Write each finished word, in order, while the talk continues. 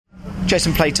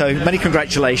Jason Plato, many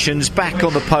congratulations, back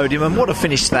on the podium, and what a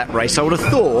finish to that race. I would have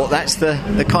thought that's the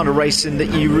kind of racing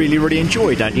that you really, really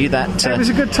enjoy, don't you? That it was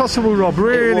a good tossable, Rob,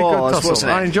 really good tossable. Wasn't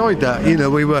it? I enjoyed that. You know,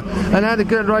 we were, and I had a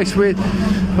good race with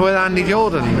Andy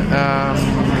Jordan.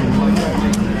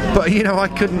 But you know, I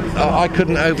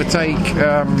couldn't overtake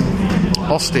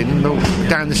Austin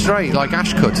down the straight like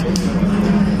Ash could.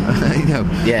 You know,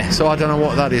 yeah. So I don't know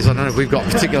what that is. I don't know if we've got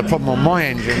a particular problem on my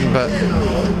engine, but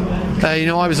you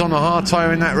know, I was on the hard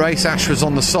tyre in that race. Ash was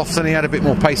on the soft, and he had a bit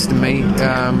more pace than me.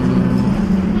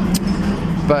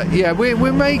 But yeah,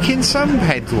 we're making some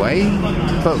headway,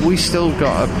 but we still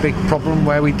got a big problem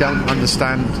where we don't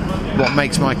understand what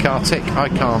makes my car tick.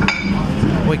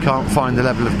 We can't find the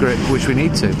level of grip which we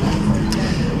need to,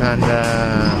 and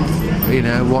you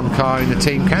know, one car in the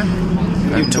team can.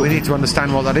 We need to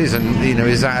understand what that is, and you know,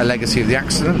 is that a legacy of the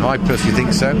accident? I personally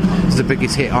think so. It's the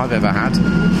biggest hit I've ever had,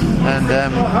 and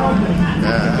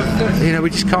you know, we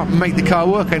just can't make the car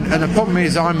work. And the problem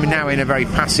is, I'm now in a very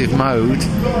passive mode,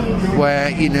 where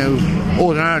you know,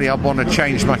 ordinarily I'd want to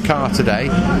change my car today,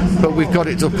 but we've got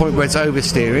it to a point where it's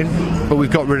oversteering, but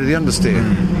we've got rid of the understeer,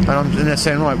 and they're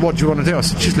saying, right, what do you want to do? I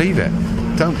said, just leave it.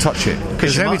 Don't touch it,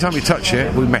 because every time we touch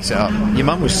it, we mess it up. Your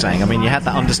mum was saying, I mean, you had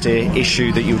that understeer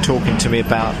issue that you were talking to me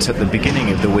about at the beginning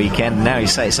of the weekend. Now you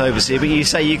say it's oversteer, but you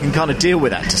say you can kind of deal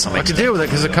with that to some extent. I can deal with it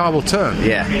because the car will turn.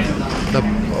 Yeah.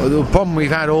 The problem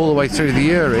we've had all the way through the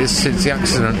year is, since the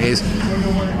accident, is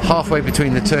halfway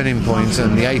between the turning point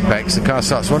and the apex, the car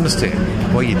starts to understeer.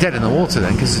 Well, you're dead in the water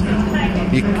then, because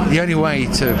the only way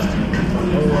to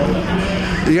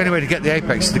get the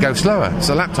apex is to go slower,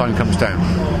 so lap time comes down.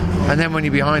 And then when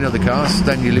you're behind other cars,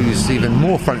 then you lose even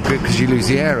more front grip because you lose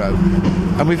the aero.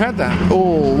 And we've had that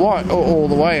all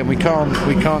the way, and we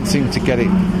can't seem to get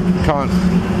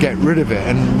get rid of it.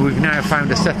 And we've now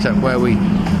found a setup where we're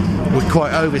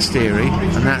quite oversteery,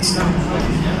 and that's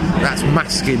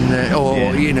masking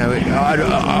you know,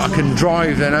 I can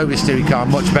drive an oversteery car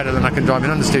much better than I can drive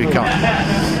an understeery car.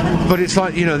 But it's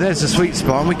like, you know, there's a sweet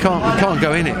spot, and we can't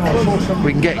go in it.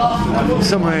 We can get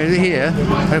somewhere here,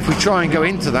 and if we try and go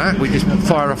into that, we just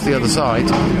fire off the other side.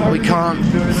 We can't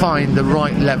find the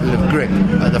right level of grip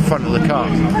at the front of the car.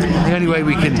 The only way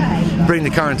we can bring the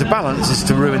car into balance is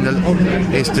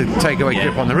to take away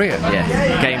grip on the rear.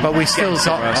 Yeah. But we still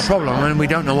got a problem, and we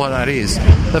don't know what that is.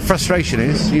 The frustration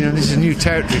is, you know, this is new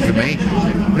territory for me.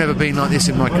 I've never been like this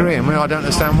in my career. I mean, I don't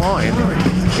understand why.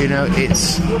 You know,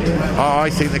 I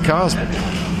think the car's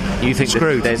you think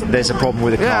screwed. There's a problem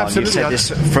with the car. Yeah, absolutely. You've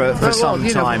said this for some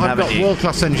time, haven't you? I've got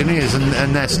world-class engineers,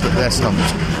 and they're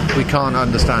stumped. We can't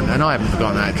understand, and I haven't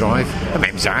forgotten how to drive.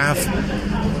 Maybe I have.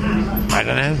 I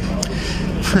don't know.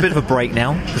 A bit of a break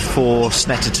now before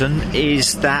Snetterton.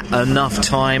 Is that enough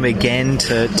time again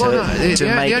to make...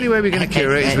 The only way we're going to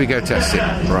cure it is we go test it.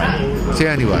 Right. It's the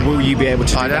only way. Will you be able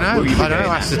to do I don't know. I don't know.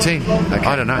 Ask the team. Okay.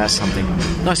 I don't know. That's something.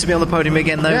 Nice to be on the podium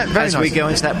again, though, yeah, as nice. we go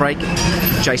into that break.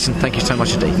 Jason, thank you so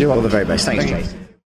much indeed. You're welcome. All the very best. Thanks, Jason.